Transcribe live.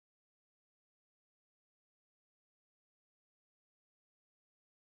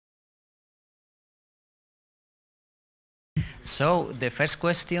So the first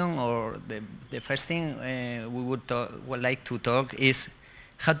question, or the first thing we would like to talk is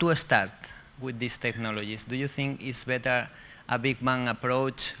how to start with these technologies. Do you think it's better a big bang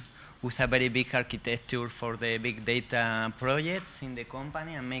approach with a very big architecture for the big data projects in the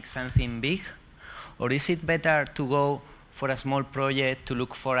company and make something big? Or is it better to go for a small project to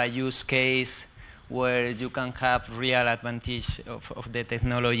look for a use case where you can have real advantage of the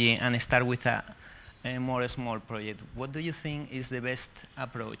technology and start with a more small project? What do you think is the best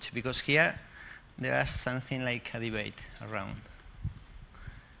approach? Because here there is something like a debate around.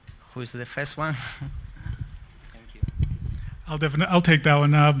 Who is the first one? Thank you. I'll take that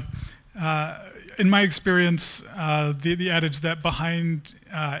one. In my experience, the adage that behind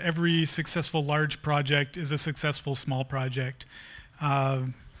every successful large project is a successful small project.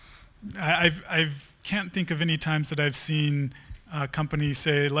 I can't think of any times that I've seen a company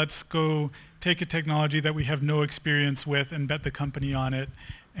say, let's go take a technology that we have no experience with and bet the company on it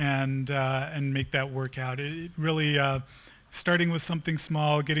and make that work out. It really, starting with something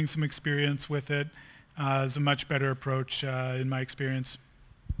small, getting some experience with it is a much better approach in my experience.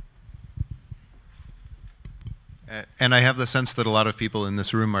 And I have the sense that a lot of people in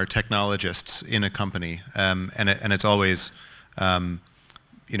this room are technologists in a company, and it's always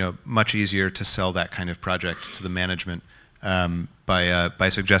much easier to sell that kind of project to the management by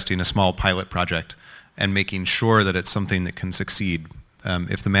suggesting a small pilot project and making sure that it's something that can succeed.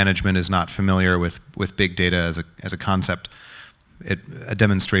 If the management is not familiar with big data as a concept, a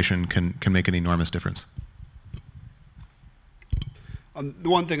demonstration can make an enormous difference. The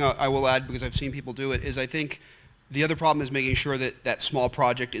one thing I will add, because I've seen people do it, is I think the other problem is making sure that that small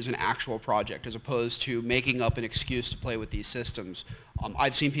project is an actual project as opposed to making up an excuse to play with these systems.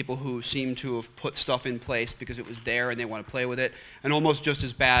 I've seen people who seem to have put stuff in place because it was there and they want to play with it. And almost just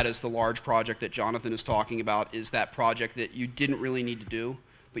as bad as the large project that Jonathan is talking about is that project that you didn't really need to do,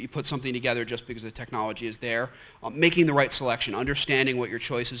 but you put something together just because the technology is there. Making the right selection, understanding what your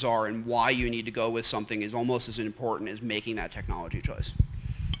choices are and why you need to go with something is almost as important as making that technology choice.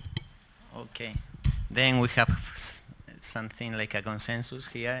 Okay. Then we have something like a consensus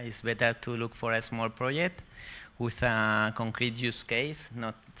here. It's better to look for a small project with a concrete use case,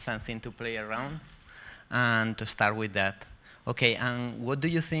 not something to play around, and to start with that. Okay, and what do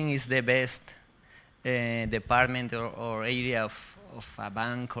you think is the best department or area of a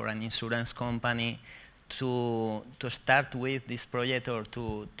bank or an insurance company to start with this project, or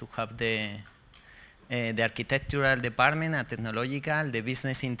to have the architectural department, a Tecnologico, the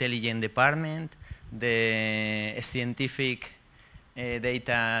business intelligence department, the scientific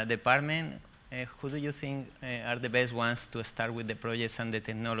data department? Who do you think are the best ones to start with the projects and the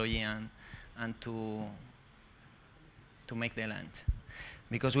technology and to make the launch?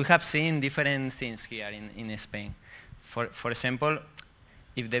 Because we have seen different things here in Spain. For example,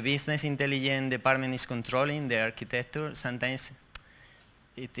 if the business intelligence department is controlling the architecture, sometimes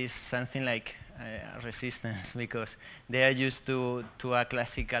it is something like resistance, because they are used to a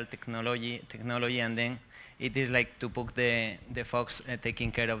classical technology, and then it is like to put the fox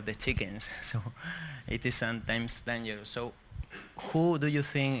taking care of the chickens. So it is sometimes dangerous. So who do you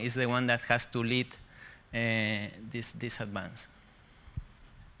think is the one that has to lead this advance?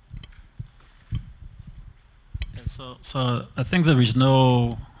 So I think there is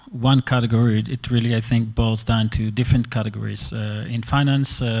no one category. It really, I think, boils down to different categories. In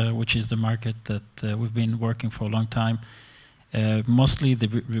finance, which is the market that we've been working for a long time, mostly the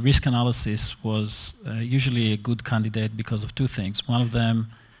risk analysis was usually a good candidate because of two things. One of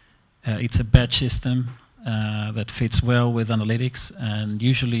them, it's a batch system that fits well with analytics, and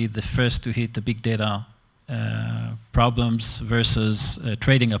usually the first to hit the big data problems versus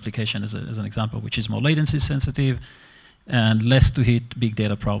trading application as an example, which is more latency sensitive and less to hit big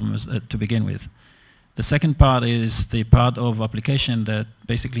data problems to begin with. The second part is the part of application that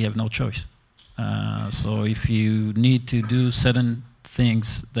basically have no choice. So if you need to do certain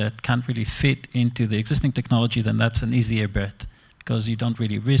things that can't really fit into the existing technology, then that's an easier bet, because you don't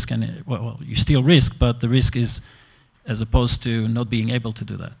really risk any, well, you still risk, but the risk is as opposed to not being able to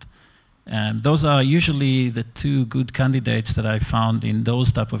do that. And those are usually the two good candidates that I found in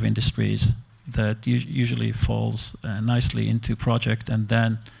those type of industries that usually falls nicely into project and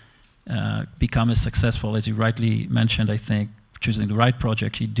then become as successful. As you rightly mentioned, I think, choosing the right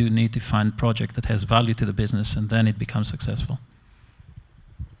project, you do need to find a project that has value to the business, and then it becomes successful.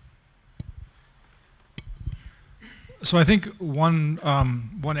 So I think one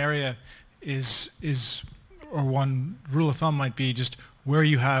area is, or one rule of thumb might be just where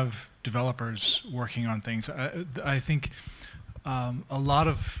you have developers working on things. I think a lot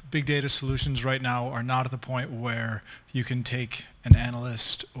of big data solutions right now are not at the point where you can take an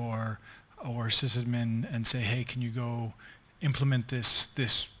analyst or sysadmin and say, hey, can you go implement this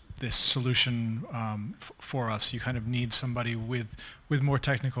solution for us? You kind of need somebody with more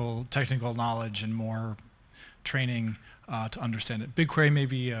technical knowledge and more training to understand it. BigQuery may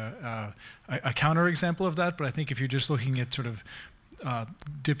be a counter example of that, but I think if you're just looking at sort of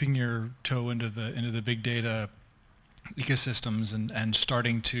dipping your toe into the big data ecosystems and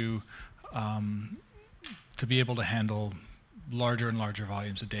starting to be able to handle larger and larger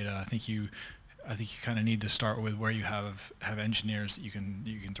volumes of data, I think you kind of need to start with where you have engineers that you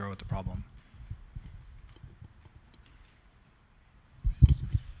can throw at the problem.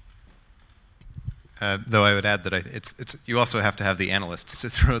 Though I would add that you also have to have the analysts to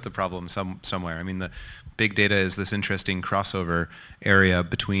throw at the problem somewhere. I mean, the big data is this interesting crossover area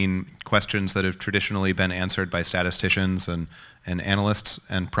between questions that have traditionally been answered by statisticians and analysts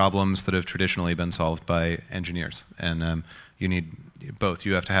and problems that have traditionally been solved by engineers. And you need both.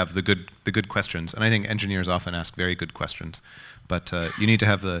 You have to have the good questions, and I think engineers often ask very good questions. But you need to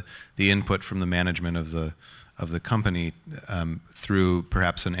have the input from the management of the company through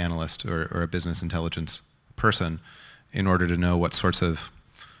perhaps an analyst or a business intelligence person in order to know what sorts of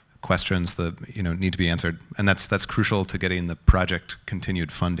questions need to be answered. And that's crucial to getting the project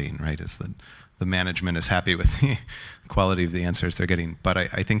continued funding, right? Is that the management is happy with the quality of the answers they're getting. But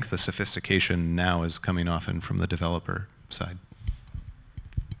I think the sophistication now is coming often from the developer side.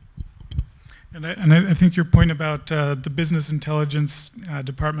 And I think your point about the business intelligence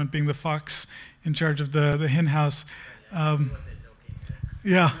department being the fox in charge of the hen house,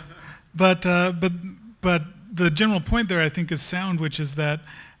 yeah, but the general point there I think is sound, which is that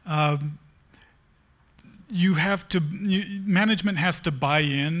management has to buy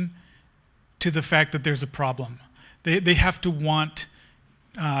in to the fact that there's a problem. They have to want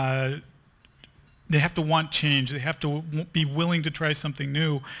change. They have to be willing to try something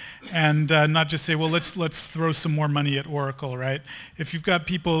new, and not just say, well, let's throw some more money at Oracle, right? If you've got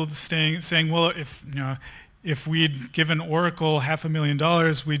people saying, well, if we'd given Oracle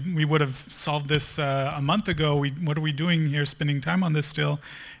 $500,000, we would have solved this a month ago. What are we doing here, spending time on this still?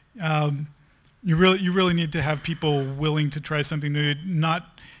 You really need to have people willing to try something new.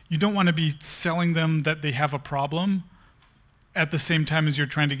 You don't want to be selling them that they have a problem at the same time as you're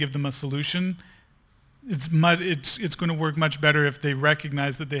trying to give them a solution. It's going to work much better if they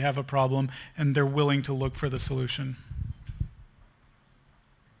recognize that they have a problem and they're willing to look for the solution.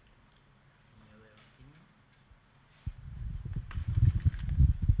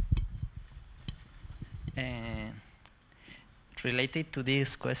 Related to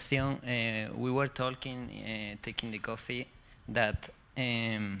this question, we were talking, taking the coffee, that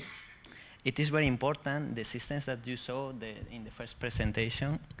it is very important, the systems that you saw in the first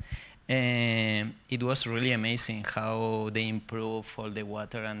presentation. It was really amazing how they improve all the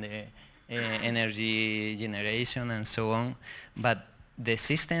water and the energy generation and so on. But the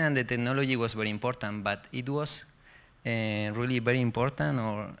system and the technology was very important, but it was really very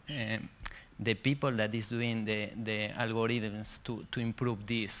important, the people that is doing the algorithms to improve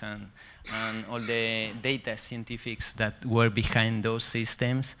this, and all the data scientists that were behind those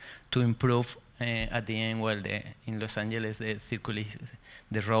systems to improve at the end, well, in Los Angeles,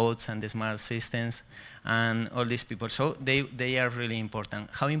 the roads and the smart systems and all these people. So they are really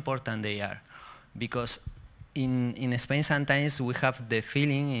important. How important they are? Because in Spain sometimes we have the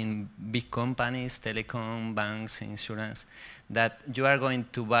feeling in big companies, telecom, banks, insurance, that you are going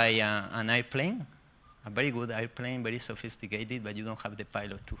to buy an airplane, a very good airplane, very sophisticated, but you don't have the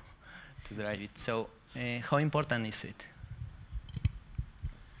pilot to drive it. So how important is it?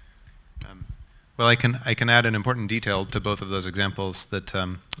 Well, I can add an important detail to both of those examples that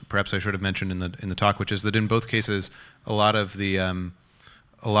perhaps I should have mentioned in the talk, which is that in both cases, a lot of the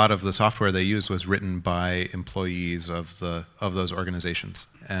software they used was written by employees of those organizations,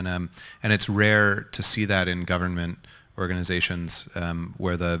 and it's rare to see that in government organizations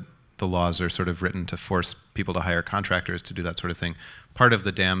where the laws are sort of written to force people to hire contractors to do that sort of thing. Part of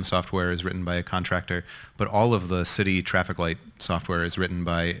the dam software is written by a contractor, but all of the city traffic light software is written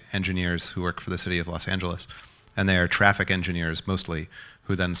by engineers who work for the city of Los Angeles. And they are traffic engineers mostly,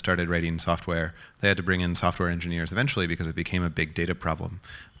 who then started writing software. They had to bring in software engineers eventually because it became a big data problem.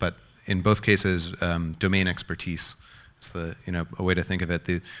 But in both cases, domain expertise is a way to think of it.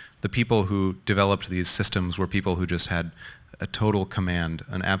 The people who developed these systems were people who just had a total command,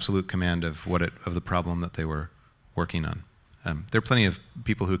 an absolute command of the problem that they were working on. There are plenty of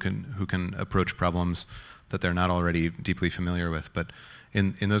people who can approach problems that they're not already deeply familiar with, but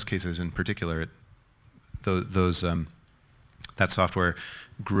in those cases in particular, those that software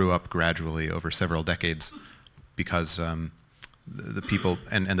grew up gradually over several decades because the people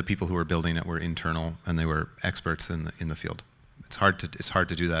and the people who were building it were internal and they were experts in the field. It's hard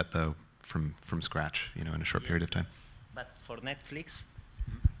to do that though from scratch, in a short period of time. But for Netflix,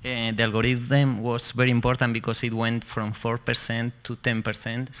 the algorithm was very important because it went from 4% to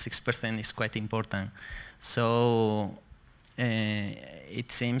 10%. 6% is quite important. So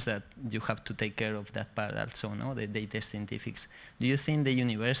it seems that you have to take care of that part also, no? The data scientifics. Do you think the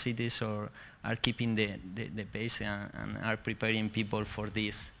universities are keeping the pace and are preparing people for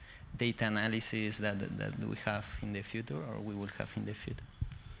this data analysis that we have in the future, or we will have in the future?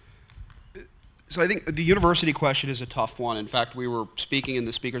 So I think the university question is a tough one. In fact, we were speaking in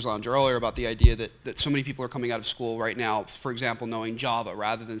the speakers lounge earlier about the idea that so many people are coming out of school right now, for example, knowing Java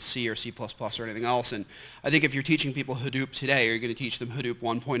rather than C or C++ or anything else. And I think if you're teaching people Hadoop today, you're going to teach them Hadoop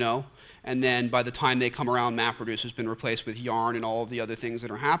 1.0. And then by the time they come around, MapReduce has been replaced with Yarn and all of the other things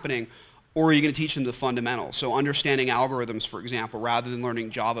that are happening. Or are you going to teach them the fundamentals? So understanding algorithms, for example, rather than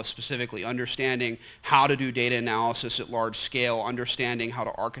learning Java specifically, understanding how to do data analysis at large scale, understanding how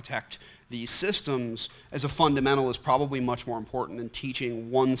to architect these systems as a fundamental is probably much more important than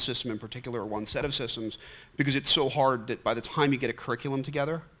teaching one system in particular or one set of systems, because it's so hard that by the time you get a curriculum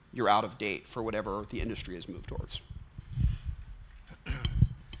together, you're out of date for whatever the industry has moved towards.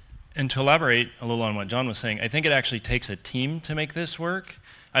 And to elaborate a little on what John was saying, I think it actually takes a team to make this work.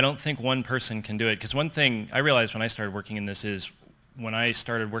 I don't think one person can do it, because one thing I realized when I started working in this is when I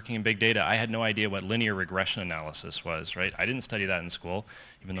started working in big data, I had no idea what linear regression analysis was, right? I didn't study that in school,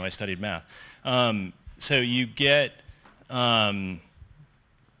 even though I studied math. So you get, you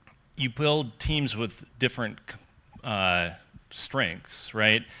build teams with different strengths,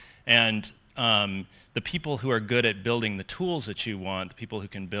 right? And the people who are good at building the tools that you want, the people who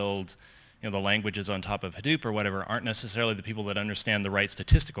can build the languages on top of Hadoop or whatever, aren't necessarily the people that understand the right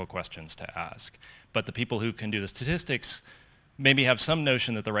statistical questions to ask. But the people who can do the statistics maybe have some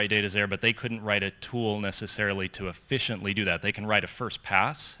notion that the right data is there, but they couldn't write a tool necessarily to efficiently do that. They can write a first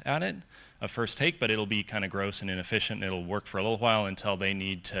pass at it, a first take, but it'll be kind of gross and inefficient, and it'll work for a little while until they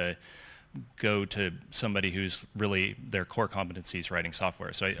need to go to somebody who's really their core competency is writing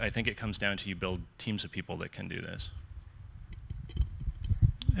software. So I think it comes down to you build teams of people that can do this.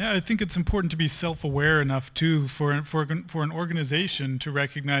 Yeah, I think it's important to be self-aware enough too for an organization to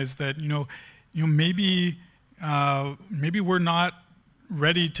recognize that maybe we're not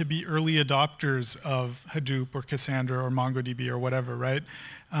ready to be early adopters of Hadoop or Cassandra or MongoDB or whatever, right?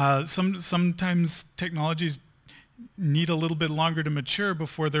 Sometimes technologies need a little bit longer to mature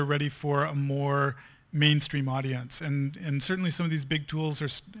before they're ready for a more mainstream audience, and certainly some of these big tools or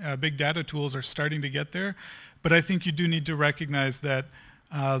big data tools are starting to get there. But I think you do need to recognize that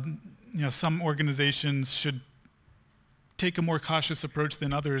some organizations should take a more cautious approach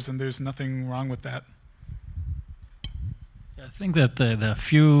than others, and there's nothing wrong with that. I think that there are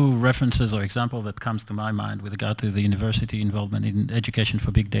few references or examples that comes to my mind with regard to the university involvement in education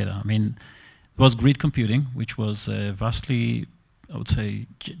for big data. I mean, it was grid computing, which was vastly, I would say,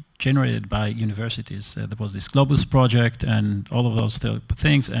 generated by universities. There was this Globus project and all of those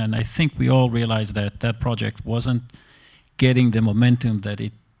things, and I think we all realized that that project wasn't getting the momentum that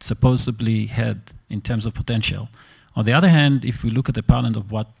it supposedly had in terms of potential. On the other hand, if we look at the pattern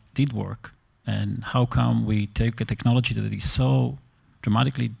of what did work, and how come we take a technology that is so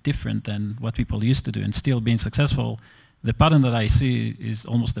dramatically different than what people used to do and still being successful, the pattern that I see is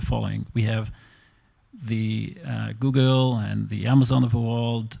almost the following. We have the Google and the Amazon of the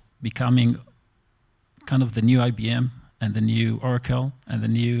world becoming kind of the new IBM and the new Oracle and the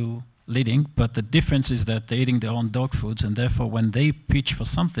new leading, but the difference is that they're eating their own dog foods, and therefore when they pitch for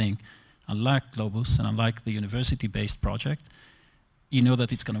something, unlike Globus and unlike the university-based project, you know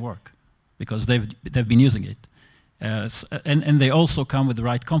that it's going to work, because they've been using it. And they also come with the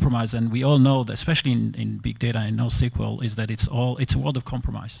right compromise, and we all know that, especially in big data and NoSQL, is that it's a world of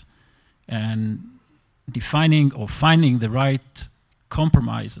compromise. And defining or finding the right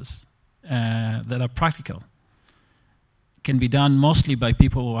compromises that are practical can be done mostly by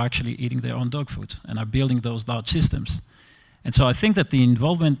people who are actually eating their own dog food and are building those large systems. And so I think that the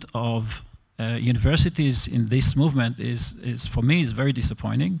involvement of universities in this movement is for me, is very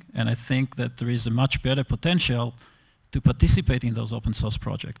disappointing, and I think that there is a much better potential to participate in those open source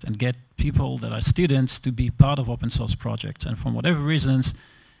projects and get people that are students to be part of open source projects. And for whatever reasons,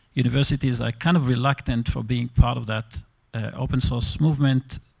 universities are kind of reluctant for being part of that open source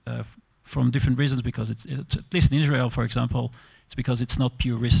movement from different reasons, because it's at least in Israel, for example, it's because it's not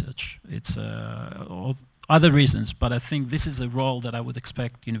pure research. It's other reasons, but I think this is a role that I would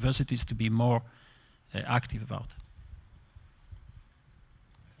expect universities to be more active about.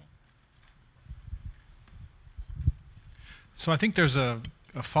 So I think there's a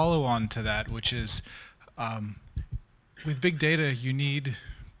follow-on to that, which is with big data, you need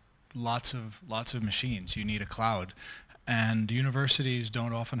lots of machines. You need a cloud, and universities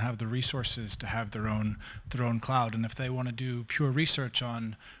don't often have the resources to have their own cloud. And if they want to do pure research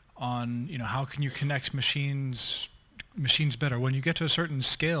on how can you connect machines better, when you get to a certain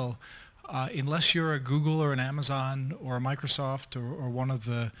scale, unless you're a Google or an Amazon or a Microsoft or one of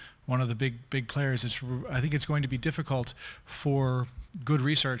the big players, I think it's going to be difficult for good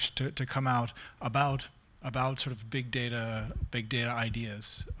research to come out about sort of big data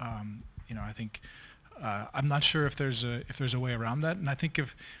ideas. I think I'm not sure if there's a way around that, and I think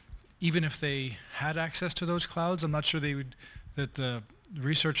even if they had access to those clouds, I'm not sure that the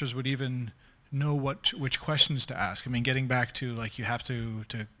researchers would even know which questions to ask. I mean, getting back to like you have to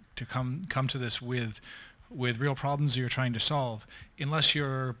come to this with real problems you're trying to solve. Unless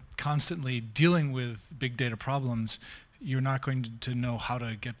you're constantly dealing with big data problems, you're not going to know how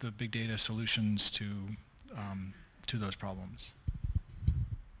to get the big data solutions to those problems.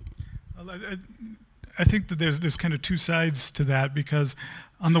 Well, I think that there's kind of two sides to that, because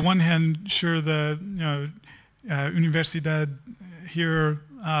on the one hand, sure, the Universidad here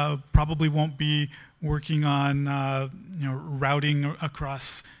probably won't be working on routing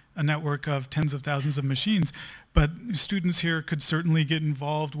across a network of tens of thousands of machines, but students here could certainly get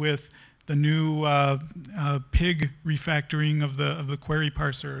involved with the new PIG refactoring of the query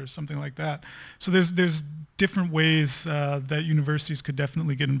parser or something like that. So there's different ways that universities could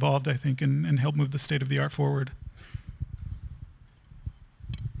definitely get involved, I think, and help move the state of the art forward.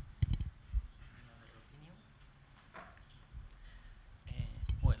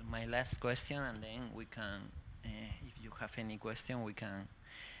 Well, my last question, and then we can, if you have any question, we can.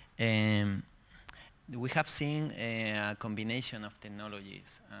 We have seen a combination of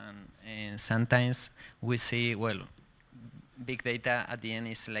technologies, and sometimes we see, well, big data at the end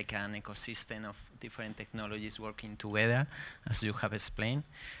is like an ecosystem of different technologies working together, as you have explained.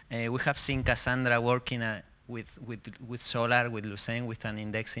 We have seen Cassandra working with Solar, with Lucene, with an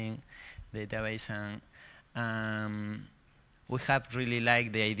indexing database, and we have really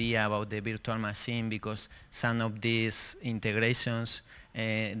liked the idea about the virtual machine, because some of these integrations,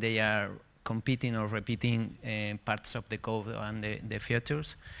 they are competing or repeating parts of the code and the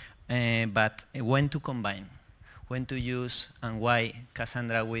features, but when to combine, when to use, and why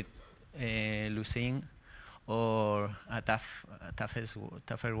Cassandra with Lucene, or a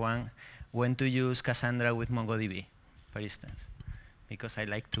tougher one, when to use Cassandra with MongoDB, for instance, because I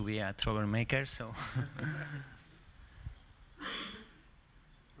like to be a troublemaker, so. I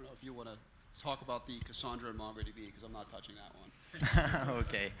don't know if you want to talk about the Cassandra and MongoDB, because I'm not touching that one.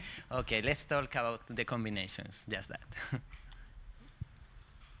 Okay, let's talk about the combinations, just that.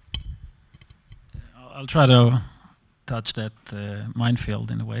 I'll try to touch that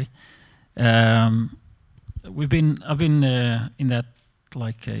minefield in a way. I've been in that,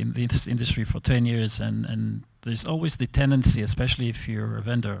 like in this industry for 10 years, and there's always the tendency, especially if you're a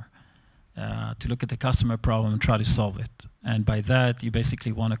vendor, to look at the customer problem and try to solve it. And by that, you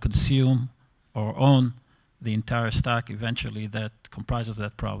basically want to consume or own the entire stack eventually that comprises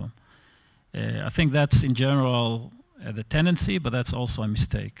that problem. I think that's in general the tendency, but that's also a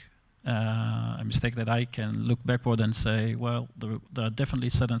mistake. A mistake that I can look backward and say, well, there are definitely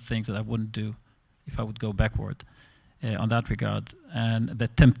certain things that I wouldn't do if I would go backward on that regard. And the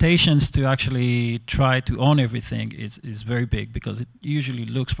temptations to actually try to own everything is very big, because it usually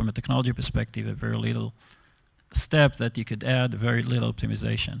looks from a technology perspective a very little step that you could add, very little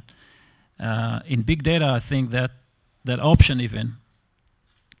optimization. In big data, I think that option even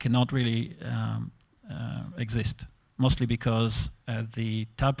cannot really exist, mostly because the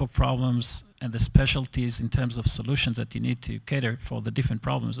type of problems and the specialties in terms of solutions that you need to cater for the different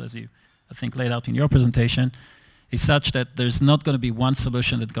problems, as you, I think, laid out in your presentation, is such that there's not going to be one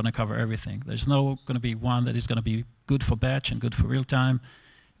solution that's going to cover everything. There's no going to be one that is going to be good for batch and good for real time,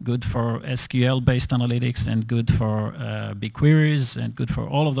 good for SQL-based analytics, and good for big queries, and good for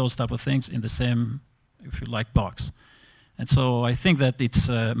all of those type of things in the same, if you like, box. And so I think that it's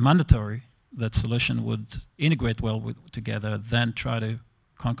mandatory that solution would integrate well together, then try to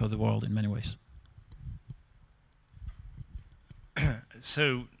conquer the world in many ways.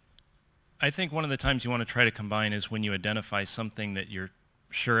 So I think one of the times you want to try to combine is when you identify something that you're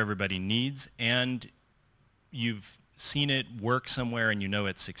sure everybody needs, and you've seen it work somewhere and you know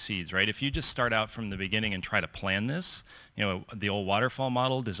it succeeds, right? If you just start out from the beginning and try to plan this, the old waterfall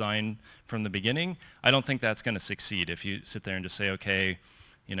model design from the beginning, I don't think that's going to succeed. If you sit there and just say, okay,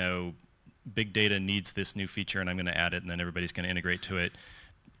 big data needs this new feature and I'm going to add it, and then everybody's going to integrate to it,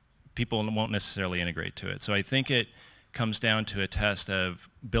 people won't necessarily integrate to it. So I think comes down to a test of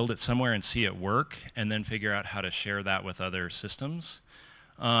build it somewhere and see it work, and then figure out how to share that with other systems,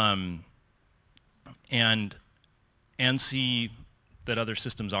 and see that other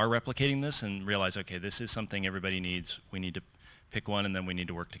systems are replicating this, and realize, okay, this is something everybody needs. We need to pick one, and then we need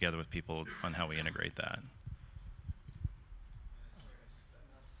to work together with people on how we integrate that.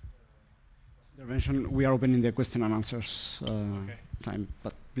 Intervention. We are opening the question and answers time,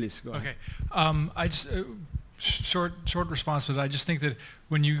 but please go ahead. I just short response, but I just think that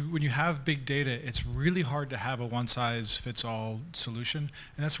when you have big data, it's really hard to have a one-size-fits-all solution,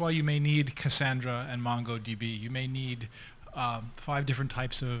 and that's why you may need Cassandra and MongoDB. You may need 5 different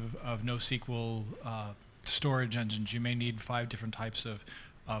types of NoSQL storage engines. You may need 5 different types of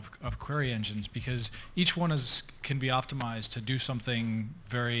query engines, because each one can be optimized to do something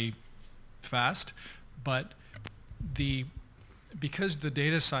very fast, but because the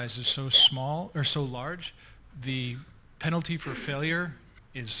data size is so small or so large, the penalty for failure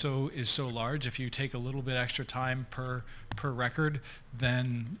is so large. If you take a little bit extra time per record,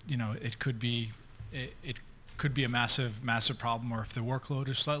 then it could be a massive problem. Or if the workload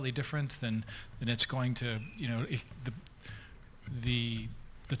is slightly different, then it's going to the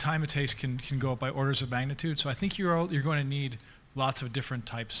time it takes can go up by orders of magnitude. So I think you're going to need lots of different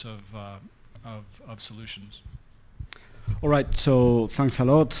types of solutions. All right, so thanks a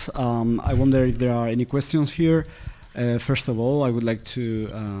lot. I wonder if there are any questions here. First of all, I would like to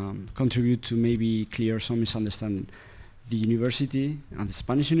contribute to maybe clear some misunderstanding. The university and the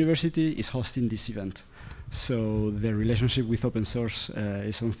Spanish university is hosting this event. So the relationship with open source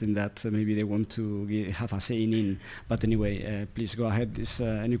is something that maybe they want to have a say in. But anyway, please go ahead. Is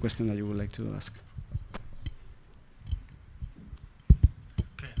any question that you would like to ask?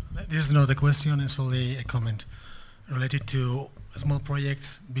 This is not a question, it's only a comment related to small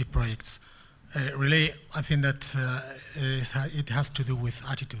projects, big projects. Really, I think that it has to do with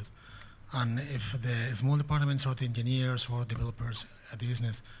attitude. And if the small departments or the engineers or developers at the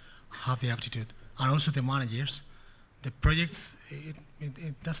business have the aptitude, and also the managers, the projects,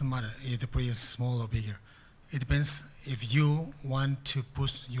 it doesn't matter if the project is small or bigger. It depends if you want to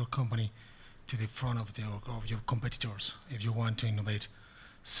push your company to the front of your competitors, if you want to innovate.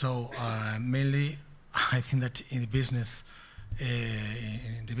 So mainly, I think that in the businesses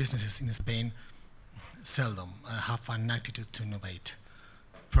in Spain seldom have an attitude to innovate.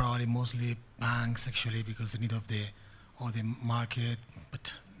 Probably mostly banks, actually, because the need of the market,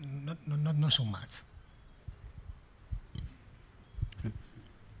 but not so much.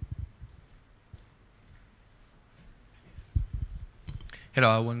 Hello,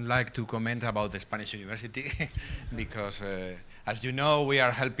 I would like to comment about the Spanish university because, as you know, we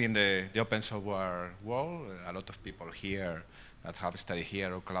are helping the open software world. A lot of people here that have studied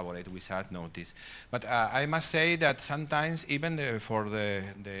here or collaborate with us know this. But I must say that sometimes, even for the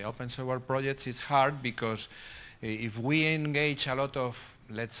open software projects, it's hard because if we engage a lot of,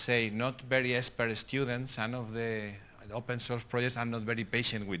 let's say, not very expert students, some of the open source projects are not very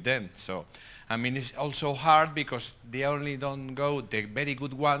patient with them. So, I mean, it's also hard because they only don't go the very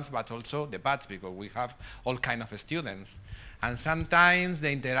good ones, but also the bad, because we have all kinds of students. And sometimes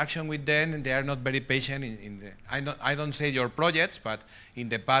the interaction with them, they are not very patient I don't say your projects, but in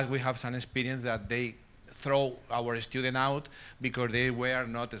the past we have some experience that they throw our student out because they were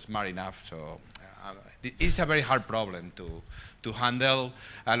not smart enough. So it's a very hard problem to handle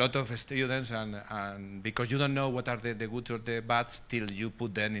a lot of students, and because you don't know what are the good or the bad till you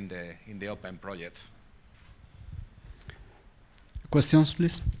put them in the open project. Questions,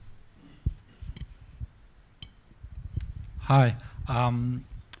 please. Hi.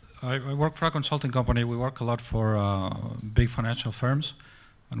 I work for a consulting company. We work a lot for big financial firms,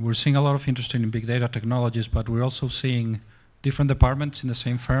 and we're seeing a lot of interest in big data technologies, but we're also seeing different departments in the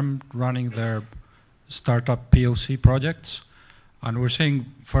same firm running their startup POC projects. And we're seeing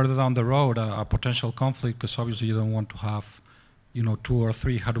further down the road a potential conflict, because obviously you don't want to have 2 or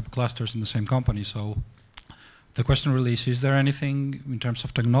 3 Hadoop clusters in the same company. So the question really is there anything in terms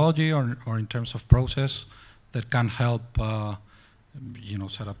of technology or in terms of process that can help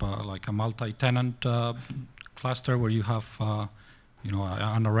set up like a multi-tenant cluster where you have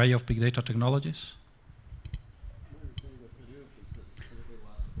an array of big data technologies?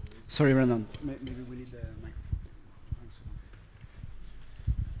 Sorry, Brendan. Maybe we need the microphone.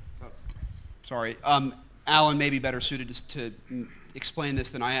 Sorry. Alan may be better suited to explain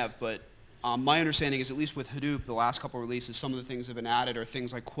this than I have, but my understanding is, at least with Hadoop, the last couple of releases, some of the things that have been added are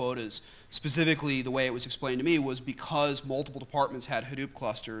things like quotas. Specifically, the way it was explained to me was because multiple departments had Hadoop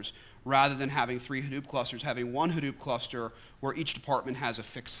clusters, rather than having 3 Hadoop clusters, having 1 Hadoop cluster where each department has a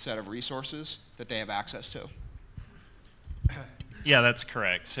fixed set of resources that they have access to. Yeah, that's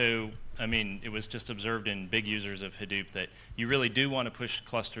correct. So, I mean, it was just observed in big users of Hadoop that you really do want to push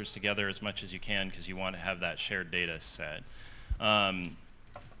clusters together as much as you can because you want to have that shared data set.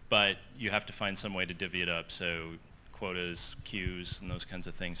 But you have to find some way to divvy it up. So quotas, queues, and those kinds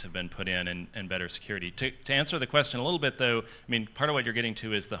of things have been put in, and better security. To answer the question a little bit, though, I mean, part of what you're getting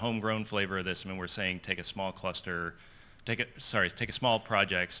to is the homegrown flavor of this. I mean, we're saying take a small cluster, take a small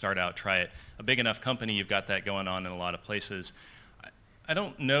project, start out, try it. A big enough company, you've got that going on in a lot of places. I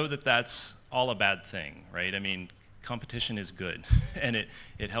don't know that that's all a bad thing, right? I mean, competition is good, and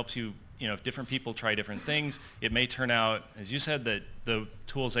it helps you. You know, if different people try different things, it may turn out, as you said, that the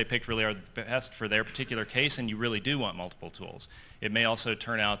tools they picked really are the best for their particular case, and you really do want multiple tools. It may also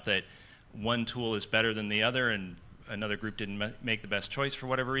turn out that one tool is better than the other, and another group didn't make the best choice for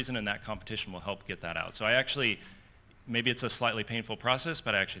whatever reason, and that competition will help get that out. So I actually, maybe it's a slightly painful process,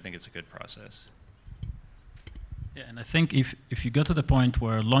 but I actually think it's a good process. Yeah, and I think if you go to the point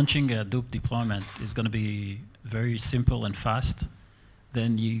where launching a Hadoop deployment is going to be very simple and fast,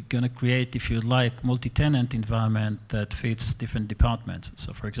 then you're going to create, if you like, multi-tenant environment that fits different departments.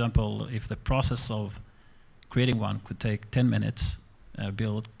 So for example, if the process of creating one could take 10 minutes,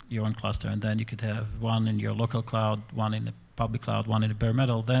 build your own cluster, and then you could have one in your local cloud, one in the public cloud, one in the bare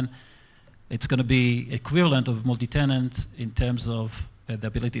metal, then it's going to be equivalent of multi-tenant in terms of the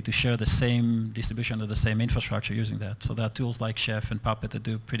ability to share the same distribution of the same infrastructure using that. So there are tools like Chef and Puppet that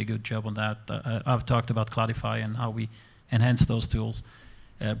do a pretty good job on that. I've talked about Cloudify and how we enhance those tools.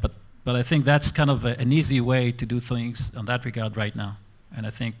 But I think that's kind of an easy way to do things on that regard right now. And I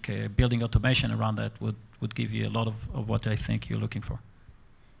think building automation around that would give you a lot of what I think you're looking for.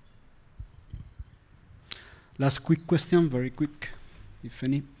 Last quick question, very quick, if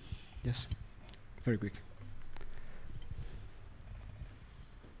any. Yes, very quick.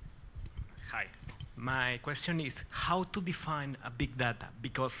 Hi, my question is how to define a big data,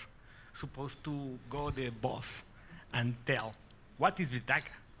 because supposed to go the boss and tell what is big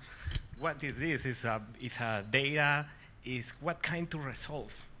data, what is this? Is a data? Is what kind to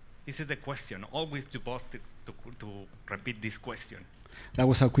resolve? This is the question. Always the boss to repeat this question. That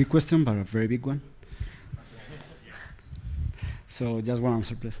was a quick question, but a very big one. So just one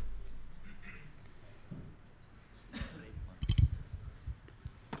answer, please.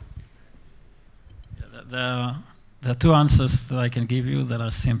 There are two answers that I can give you that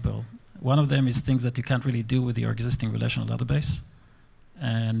are simple. One of them is things that you can't really do with your existing relational database.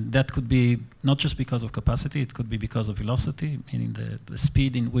 And that could be not just because of capacity, it could be because of velocity, meaning the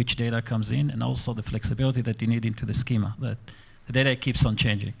speed in which data comes in, and also the flexibility that you need into the schema, that the data keeps on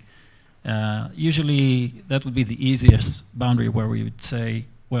changing. Usually that would be the easiest boundary where we would say,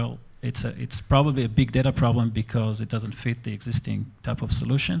 well, it's probably a big data problem because it doesn't fit the existing type of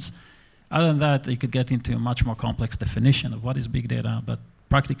solutions. Other than that, you could get into a much more complex definition of what is big data, but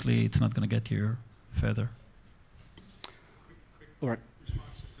practically it's not going to get you further. All right.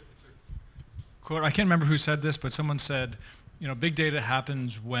 Quote, I can't remember who said this, but someone said, you know, big data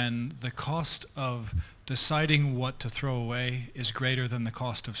happens when the cost of deciding what to throw away is greater than the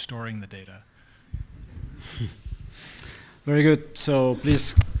cost of storing the data. Very good. So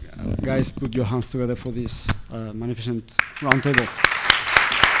please, guys, put your hands together for this magnificent roundtable.